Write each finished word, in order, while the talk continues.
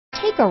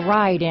Take a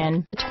ride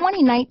in the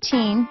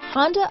 2019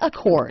 Honda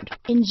Accord.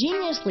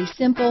 Ingeniously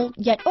simple,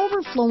 yet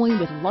overflowing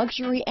with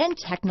luxury and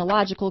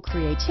technological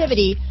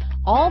creativity,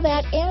 all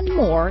that and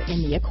more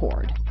in the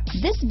Accord.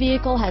 This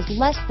vehicle has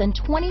less than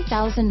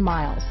 20,000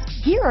 miles.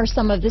 Here are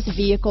some of this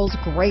vehicle's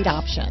great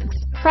options: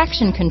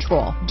 traction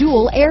control,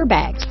 dual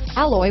airbags,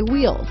 alloy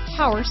wheels,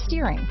 power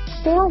steering,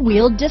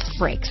 four-wheel disc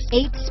brakes,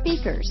 8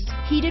 speakers,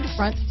 heated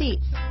front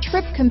seats,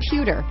 trip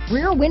computer,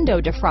 rear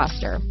window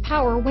defroster,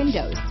 power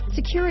windows,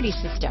 security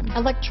system,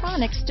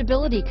 electronic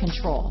stability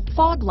control,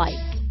 fog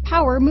lights,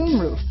 power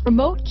moonroof,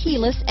 remote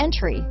keyless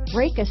entry,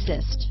 brake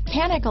assist,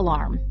 panic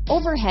alarm,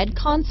 overhead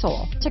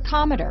console,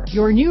 tachometer.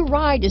 Your new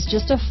ride is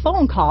just a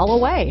phone call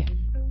away.